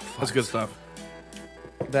 That's good stuff.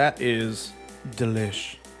 That is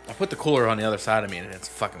delish. I put the cooler on the other side of me and it's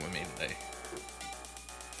fucking with me today.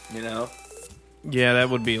 You know? Yeah, that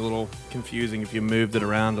would be a little confusing if you moved it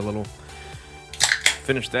around a little.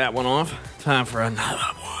 Finish that one off. Time for another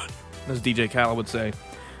one, as DJ Khaled would say.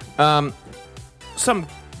 Some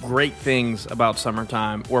great things about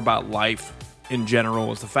summertime or about life in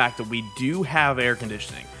general is the fact that we do have air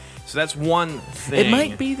conditioning. So that's one thing. It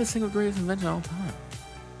might be the single greatest invention of all time.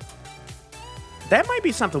 That might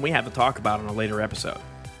be something we have to talk about on a later episode.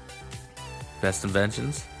 Best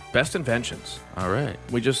inventions? Best inventions. All right.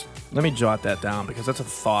 Let me jot that down because that's a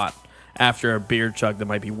thought after a beer chug that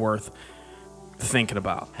might be worth thinking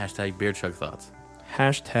about. Hashtag beer chug thoughts.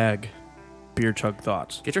 Hashtag beer chug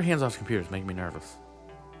thoughts. Get your hands off computers. Making me nervous.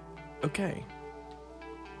 Okay.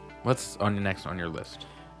 What's on your next on your list?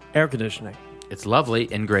 Air conditioning. It's lovely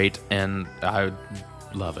and great, and I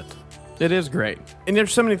love it. It is great. And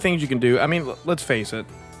there's so many things you can do. I mean, let's face it.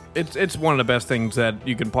 It's one of the best things that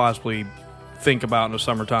you can possibly think about in the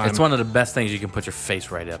summertime. It's one of the best things you can put your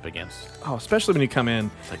face right up against. Oh, especially when you come in.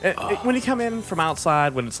 When you come in from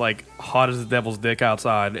outside, when it's like hot as the devil's dick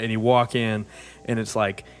outside, and you walk in, and it's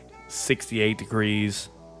like 68 degrees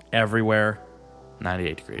everywhere.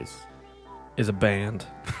 98 degrees. Is a band.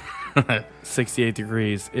 68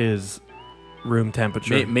 degrees is room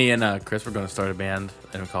temperature. Me and Chris were going to start a band,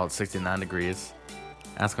 and we call it 69 degrees.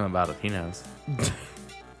 Ask him about it. He knows.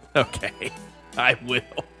 Okay. I will.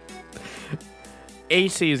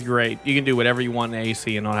 AC is great. You can do whatever you want in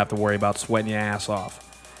AC and not have to worry about sweating your ass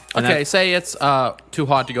off. And Okay, say it's too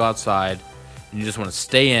hot to go outside, and you just want to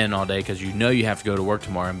stay in all day because you know you have to go to work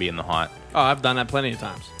tomorrow and be in the hot. Oh, I've done that plenty of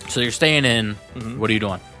times. So you're staying in. What are you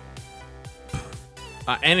doing?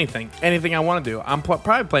 Anything I want to do. I'm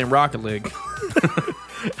probably playing Rocket League.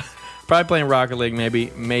 Probably playing Rocket League,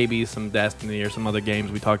 maybe some Destiny or some other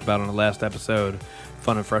games we talked about on the last episode.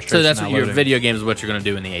 Fun and frustration. So that's what your loading. video games is what you're going to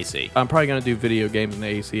do in the AC. I'm probably going to do video games in the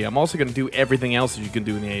AC. I'm also going to do everything else that you can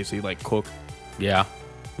do in the AC, like cook, Yeah.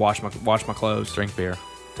 wash my clothes, Drink beer.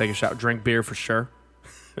 take a shower, drink beer for sure.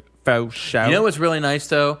 Faux shower. You know what's really nice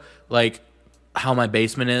though? Like how my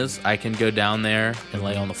basement is. I can go down there and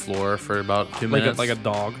lay on the floor for about 2 minutes. like a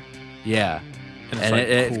dog. Yeah. And it's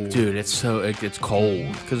And like cool. dude, it's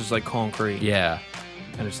cold. Because it's like concrete. Yeah.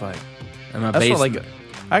 And it's like, And my that's what basement.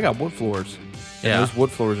 I got wood floors. And Yeah. those wood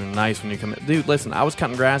floors are nice when you come in. Dude, listen, I was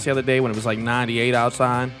cutting grass the other day when it was like 98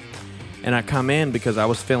 outside. And I come in because I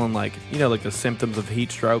was feeling like, like the symptoms of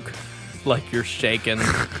heat stroke. Like you're shaking.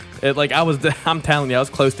 I'm telling you, I was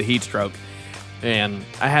close to heat stroke. And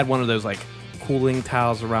I had one of those like cooling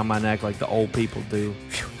towels around my neck like the old people do.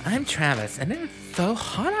 I'm Travis, and it's so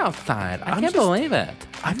hot outside. I I'm can't just- believe it.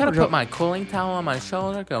 I I'm gotta real- put my cooling towel on my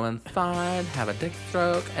shoulder, go inside, have a dick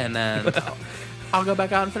stroke, and then I'll go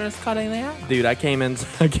back out and finish cutting the apple. Dude, I came in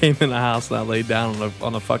the house and I laid down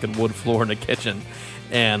on the fucking wood floor in the kitchen.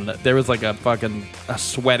 And there was like a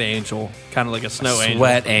sweat angel, kind of like a snow angel.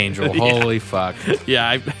 Sweat angel. Yeah. Holy fuck.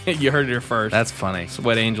 Yeah, you heard it here first. That's funny.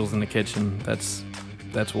 Sweat angels in the kitchen. That's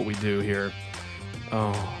what we do here.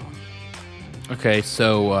 Oh, Okay,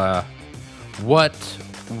 so what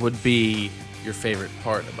would be your favorite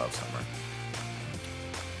part about summer?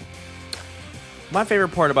 my favorite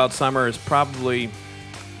part about summer is probably,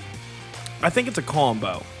 I think it's a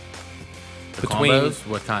combo. The Between- combos?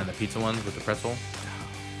 What kind? The pizza ones with the pretzel?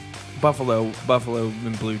 Buffalo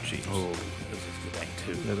and blue cheese. Oh, this is good thing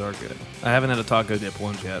too. Those are good. I haven't had a taco dip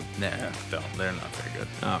ones yet. Nah, don't. They're not very good.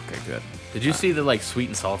 Oh, okay, good. Did you see the like sweet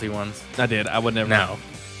and salty ones? I did. I would never. No.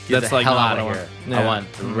 Get That's the like hell not out what of I here. want. I Yeah.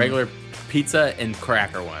 want the regular pizza and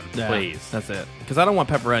cracker one, Yeah, please. That's it. Because I don't want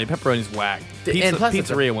pepperoni. Pepperoni's whack. And plus it's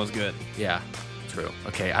a- Pizzeria one's good. Yeah, true.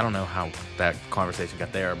 Okay, I don't know how that conversation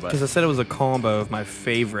got there, but Because I said it was a combo of my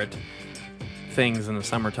favorite things in the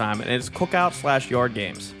summertime, and it's cookout / yard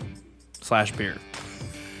games / beer.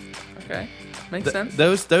 okay, makes sense.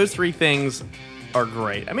 Those three things are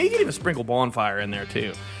great. I mean, you can even sprinkle bonfire in there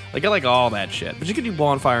too. Like I like all that shit. But you can do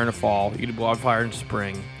bonfire in the fall. You can do bonfire in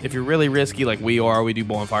spring. If you're really risky, like we are, we do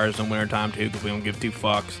bonfires in wintertime too because we don't give two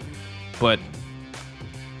fucks. But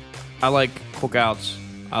I like cookouts.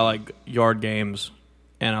 I like yard games,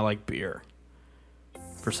 and I like beer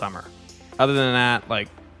for summer. Other than that, like,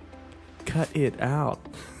 cut it out.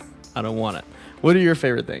 I don't want it. What are your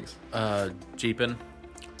favorite things? Jeeping.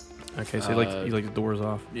 Okay, so you like the doors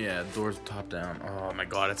off. Yeah, doors top down. Oh my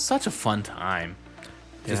god, it's such a fun time.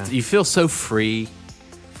 Just Yeah. you feel so free,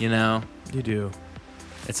 you know. You do.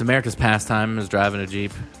 It's America's pastime is driving a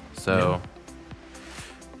Jeep, so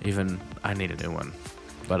even I need a new one.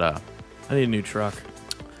 But I need a new truck.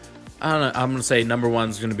 I don't know. I'm gonna say number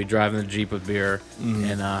one's gonna be driving the Jeep with beer,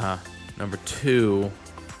 and number two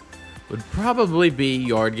would probably be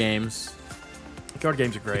yard games. Yard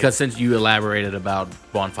games are great. Because since you elaborated about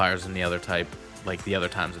bonfires and the other type, like the other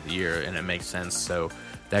times of the year, and it makes sense, so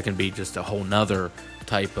that can be just a whole nother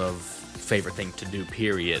type of favorite thing to do,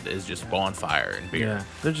 period, is just bonfire and beer. yeah,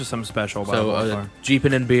 there's just something special about So bonfire.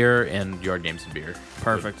 Jeeping and beer and yard games and beer.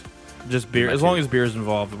 Perfect. Just beer. My As long two. as beer's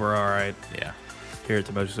involved, we're all right. Yeah. Here at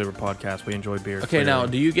the Mojo Saber Podcast, we enjoy beer. Okay, now,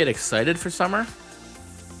 do you get excited for summer?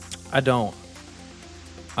 I don't.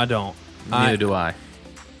 I don't. Neither do I.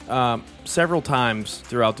 Several times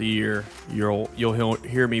throughout the year, you'll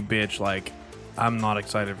hear me bitch like I'm not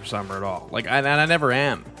excited for summer at all. Like, and I never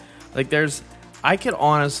am. Like, I could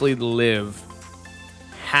honestly live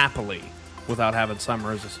happily without having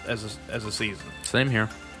summer as a season. Same here.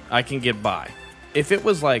 I can get by. If it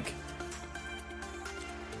was like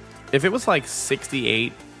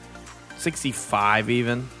 68, 65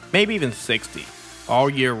 even, maybe even 60 all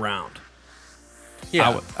year round.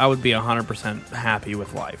 Yeah. I would be 100% happy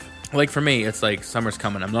with life. Like for me, it's like summer's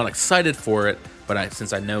coming. I'm not excited for it, but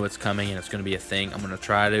since I know it's coming and it's going to be a thing, I'm going to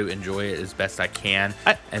try to enjoy it as best I can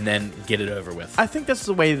and then get it over with. I think that's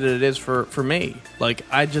the way that it is for me. Like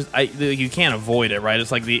you can't avoid it, right?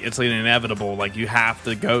 It's like it's inevitable. Like you have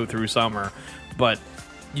to go through summer, but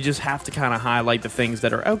you just have to kind of highlight the things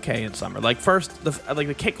that are okay in summer. Like first, the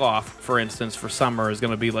kickoff, for instance, for summer is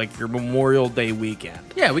going to be like your Memorial Day weekend.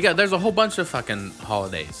 Yeah, there's a whole bunch of fucking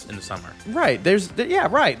holidays in the summer. Right.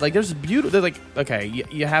 Right. Like there's beautiful. Like okay,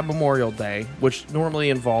 you have Memorial Day, which normally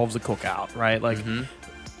involves a cookout, right? Like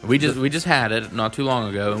we just had it not too long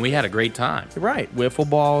ago, and we had a great time. Right. Wiffle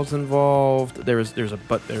balls involved. There's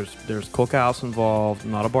cookouts involved.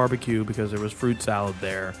 Not a barbecue because there was fruit salad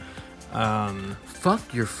there.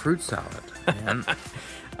 Fuck your fruit salad, man.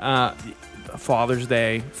 Father's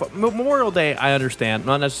Day, Memorial Day, I understand.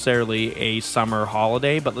 Not necessarily a summer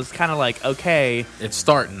holiday, but it's kind of like, okay, it's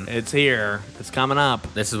starting. It's here. It's coming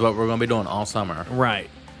up. This is what we're going to be doing all summer. Right.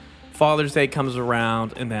 Father's Day comes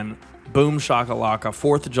around, and then boom shakalaka,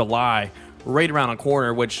 4th of July, right around the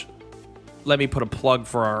corner, which, let me put a plug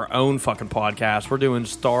for our own fucking podcast. We're doing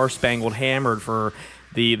Star Spangled Hammered for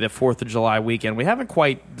the 4th of July weekend. We haven't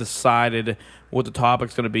quite decided what the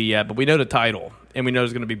topic's going to be yet, but we know the title, and we know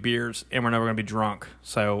there's going to be beers, and we're never going to be drunk.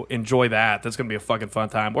 So enjoy that. That's going to be a fucking fun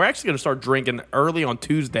time. We're actually going to start drinking early on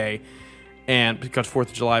Tuesday, and because 4th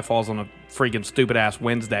of July falls on a freaking stupid-ass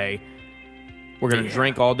Wednesday, we're going to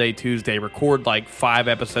drink all day Tuesday, record like 5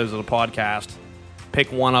 episodes of the podcast,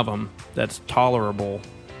 pick one of them that's tolerable,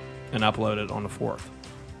 and upload it on the 4th.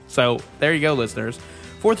 So there you go, listeners.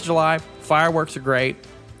 4th of July, fireworks are great.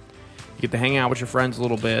 You get to hang out with your friends a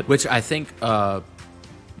little bit. Which I think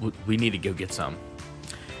we need to go get some.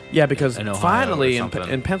 Yeah, because in Ohio finally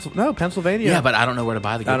in Pennsylvania. Yeah, but I don't know where to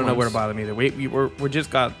buy the good I don't know ones. where to buy them either. We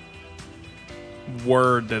just got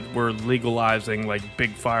word that we're legalizing like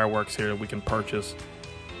big fireworks here that we can purchase.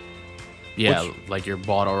 Yeah, like your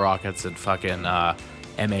bottle rockets and fucking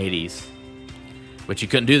M80s. But you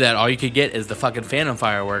couldn't do that. All you could get is the fucking Phantom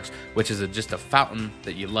fireworks, which is just a fountain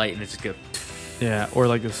that you light and it's just go. Yeah, or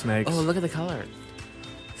like the snakes. Oh, look at the color.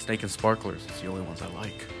 Snake and sparklers. It's the only ones I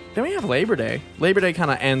like. Then we have Labor Day. Labor Day kind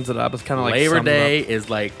of ends it up. It's kind of like Labor Day is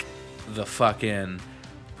like the fucking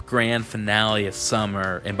grand finale of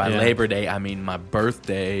summer, and by Labor Day I mean my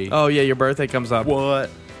birthday. Oh yeah, your birthday comes up. What?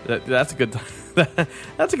 That's a good time.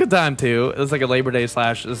 That's a good time too. It's like a Labor Day /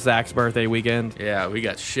 Zach's birthday weekend. Yeah, we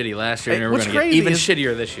got shitty last year, and we're what's gonna get crazy even is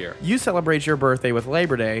shittier this year. You celebrate your birthday with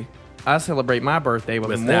Labor Day. I celebrate my birthday with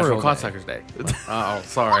National Memorial Day. Cocksuckers Day. Oh,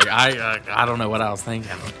 sorry. I don't know what I was thinking.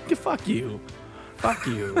 Fuck you. Fuck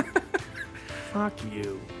you. Fuck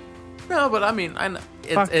you. No, but I mean,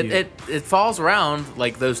 it falls around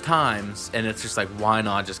like those times, and it's just like, why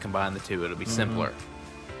not just combine the two? It'll be simpler,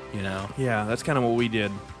 you know? Yeah, that's kind of what we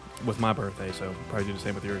did with my birthday, so probably do the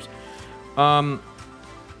same with yours.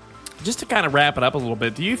 Just to kind of wrap it up a little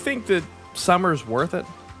bit, do you think that summer's worth it?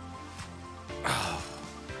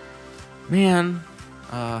 Man,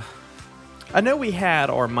 I know we had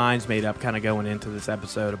our minds made up kind of going into this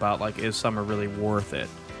episode about, like, is summer really worth it?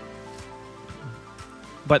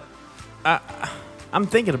 But I'm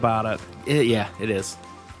thinking about it. Yeah, it is.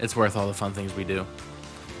 It's worth all the fun things we do.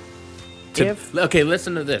 Okay,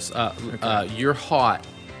 listen to this. You're hot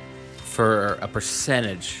for a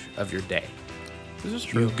percentage of your day. This is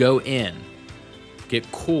true. You go in, get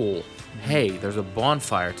cool. Hey, there's a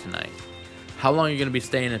bonfire tonight. How long are you going to be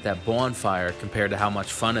staying at that bonfire compared to how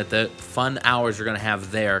much fun hours you're going to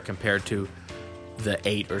have there compared to the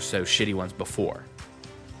 8 or so shitty ones before?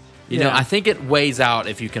 You know, I think it weighs out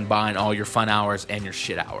if you combine all your fun hours and your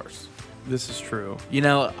shit hours. This is true. You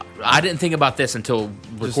know, I didn't think about this until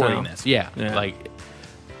recording this. Yeah. Like,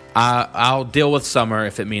 I'll deal with summer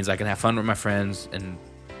if it means I can have fun with my friends and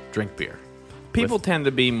drink beer. People tend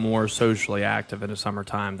to be more socially active in the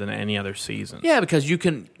summertime than any other season. Yeah, because you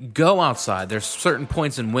can go outside. There's certain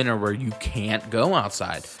points in winter where you can't go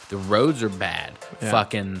outside. The roads are bad. Yeah.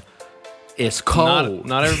 Fucking, it's cold.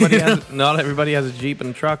 Not everybody has a Jeep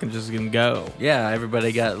and a truck and just can go. Yeah,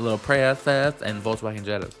 everybody got little Prius and Volkswagen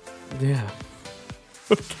Jettas. Yeah.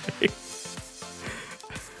 Okay.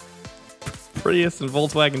 Prius and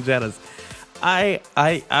Volkswagen Jettas.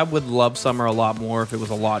 I would love summer a lot more if it was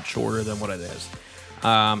a lot shorter than what it is.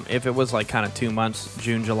 If it was like kind of 2 months,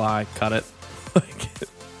 June, July, cut it.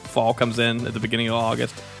 Fall comes in at the beginning of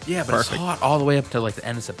August. Yeah, but Perfect. it's hot all the way up to like the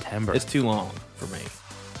end of September. It's too long for me.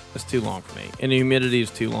 It's too long for me. And the humidity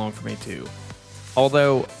is too long for me too.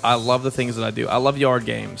 Although I love the things that I do. I love yard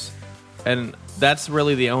games. And that's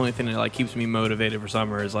really the only thing that like keeps me motivated for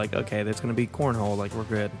summer is like, okay, there's going to be cornhole. Like, we're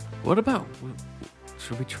good. What about,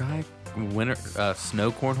 should we try winter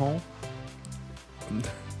snow cornhole?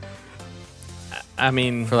 I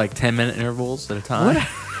mean, For like 10-minute intervals at a time?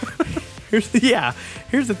 here's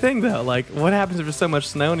the thing though. Like, what happens if there's so much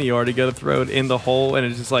snow in the yard? You got to throw it in the hole and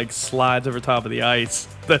it just like slides over top of the ice.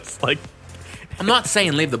 That's like, I'm not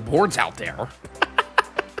saying leave the boards out there.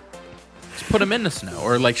 Just put them in the snow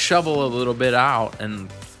or like shovel a little bit out and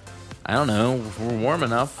I don't know, if we're warm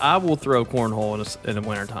enough. I will throw cornhole in the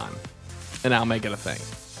wintertime and I'll make it a thing.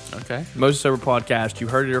 Okay. Most Sober Podcast, you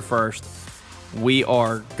heard it here first. We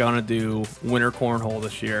are going to do winter cornhole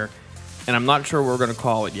this year, and I'm not sure what we're going to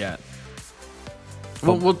call it yet.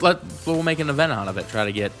 We'll make an event out of it. Try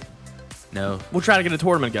to get, We'll try to get a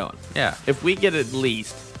tournament going. yeah. If we get at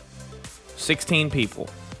least 16 people,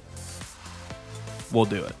 we'll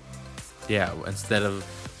do it. Yeah,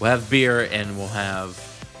 we'll have beer and we'll have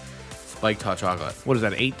spiked hot chocolate. What is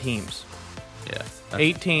that, 8 teams? Yeah.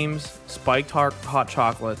 8 teams, spiked hot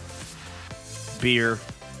chocolate, beer,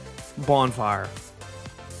 bonfire,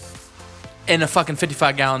 And a fucking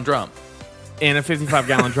 55-gallon drum. and a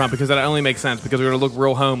 55-gallon drum, because that only makes sense because we're going to look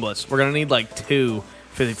real homeless. We're going to need like 2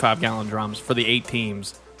 55-gallon drums for the 8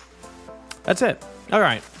 teams. That's it. All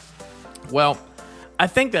right. Well, I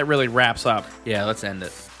think that really wraps up. Yeah, let's end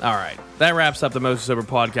it. All right. That wraps up the Most Sober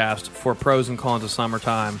Podcast for pros and cons of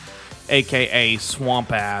summertime, a.k.a.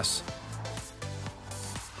 Swamp Ass.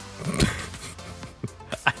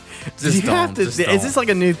 Just don't. Is this like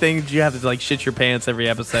a new thing? Do you have to like shit your pants every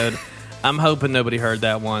episode? I'm hoping nobody heard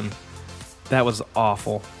that one. That was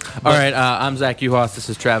awful. All right, I'm Zach Uhas. This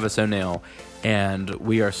is Travis O'Neill. And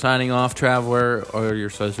we are signing off, Traveler, or your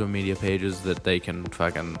social media pages that they can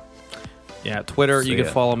fucking... Yeah, Twitter, See you can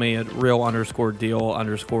ya. follow me at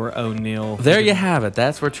real_deal_O'Neill. There you have it.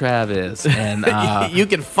 That's where Trav is. And You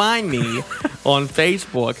can find me on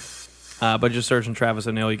Facebook by just searching Travis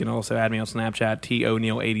O'Neill. You can also add me on Snapchat,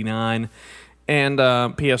 TO'Neill89. And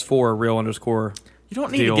PS4, real_. you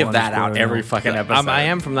don't need to give that out every fucking episode. I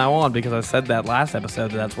am from now on because I said that last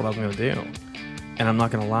episode that's what I was going to do. And I'm not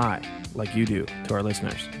going to lie like you do to our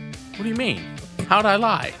listeners. What do you mean? How'd I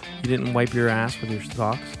lie? You didn't wipe your ass with your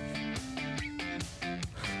socks?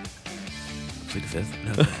 Plead the fifth.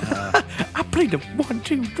 No. I played the 1,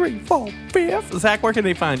 2, 3, 4, 5th. Zach, where can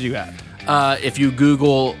they find you at? If you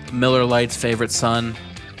Google Miller Lite's favorite son,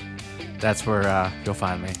 that's where you'll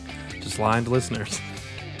find me. Just lying to listeners.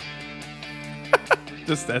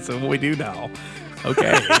 Just that's what we do now.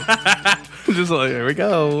 Okay. Just like, there we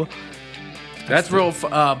go. That's real.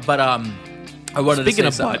 I wanted Speaking to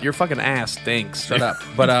of say butt, your fucking ass stinks. Shut up.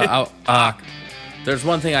 But there's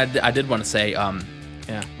one thing I did want to say.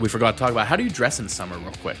 Yeah. We forgot to talk about. How do you dress in summer,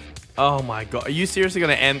 real quick? Oh my god. Are you seriously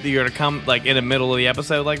gonna end? You're gonna come like in the middle of the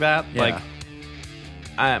episode like that? Yeah.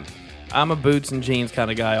 Like, I'm a boots and jeans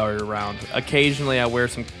kind of guy all year round. Occasionally, I wear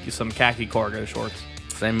some khaki cargo shorts,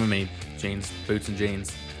 Same with me. Jeans, boots, and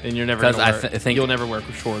jeans. and you're never 'Cause gonna I wear, think- you'll never wear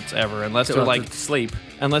shorts ever unless they're like to sleep.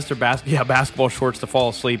 unless they're basketball shorts to fall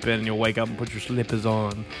asleep in, and you'll wake up and put your slippers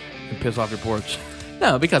on and piss off your porch.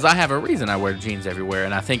 No, because I have a reason I wear jeans everywhere,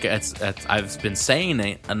 and I think it's I've been saying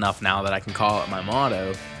it enough now that I can call it my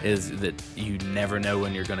motto, is that you never know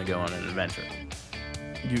when you're going to go on an adventure.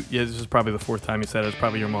 Yeah, this is probably the 4th time you said it. It's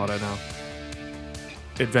probably your motto now.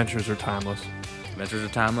 Adventures are timeless. Adventures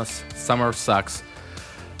are timeless. Summer sucks.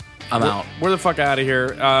 I'm out. We're the fuck out of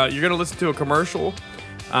here. You're going to listen to a commercial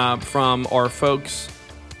from our friends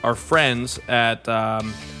at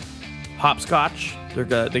Hopscotch. They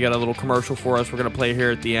got a little commercial for us. We're going to play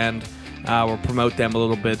here at the end. We'll promote them a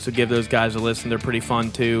little bit, so give those guys a listen. They're pretty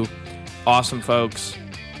fun, too. Awesome folks.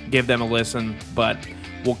 Give them a listen. But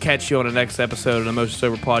we'll catch you on the next episode of the Most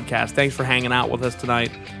Sober Podcast. Thanks for hanging out with us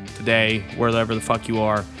tonight, today, wherever the fuck you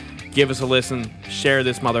are. Give us a listen. Share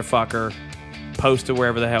this motherfucker. Post it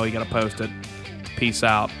wherever the hell you got to post it. Peace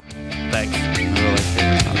out. Thanks.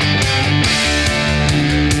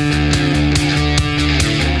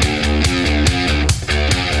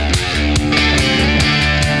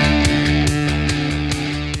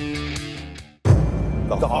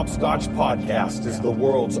 The Hopscotch Podcast is the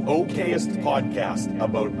world's okayest podcast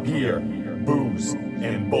about beer, booze,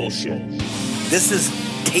 and bullshit. This is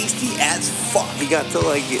tasty as fuck. He got to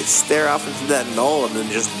like stare off into that knoll and then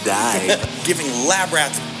just die. Giving lab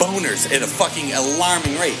rats boners at a fucking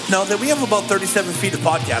alarming rate. Now that we have about 37 feet of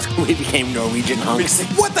podcast, We became Norwegian hunks.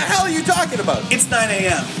 what the hell are you talking about? It's 9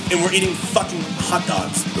 a.m. and we're eating fucking hot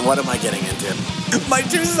dogs. What am I getting into? My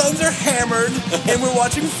two sons are hammered and we're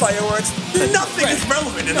watching fireworks. Nothing is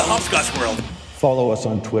relevant in the hopscotch world. Follow us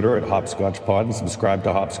on Twitter at HopscotchPod and subscribe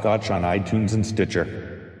to Hopscotch on iTunes and Stitcher.